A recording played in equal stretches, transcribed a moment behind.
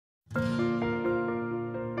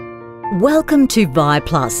Welcome to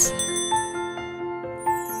Viplus.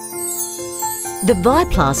 The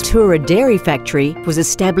Viplus Tura Dairy Factory was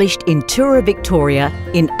established in Tura, Victoria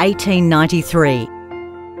in 1893.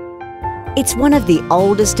 It's one of the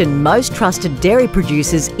oldest and most trusted dairy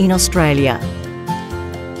producers in Australia.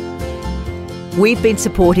 We've been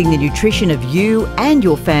supporting the nutrition of you and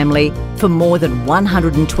your family for more than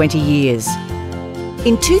 120 years.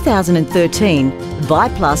 In 2013,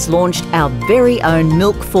 Viplus launched our very own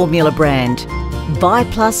milk formula brand,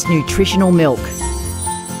 Viplus Nutritional Milk.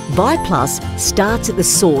 Viplus starts at the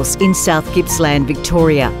source in South Gippsland,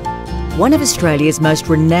 Victoria, one of Australia's most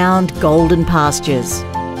renowned golden pastures.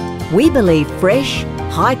 We believe fresh,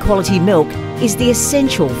 high-quality milk is the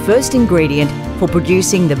essential first ingredient for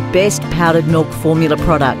producing the best powdered milk formula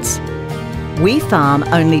products. We farm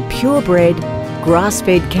only purebred,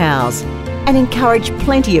 grass-fed cows and encourage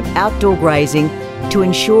plenty of outdoor grazing to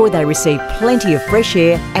ensure they receive plenty of fresh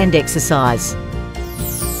air and exercise.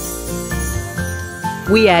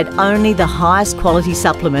 We add only the highest quality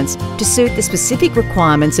supplements to suit the specific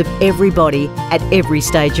requirements of everybody at every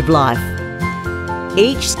stage of life.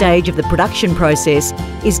 Each stage of the production process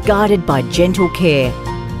is guided by gentle care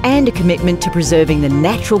and a commitment to preserving the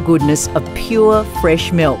natural goodness of pure,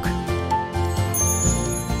 fresh milk.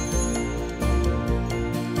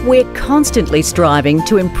 We're constantly striving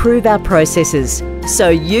to improve our processes so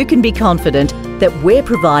you can be confident that we're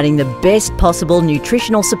providing the best possible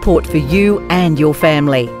nutritional support for you and your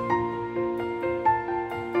family.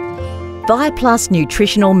 Viplus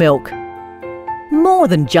Nutritional Milk. More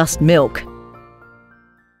than just milk.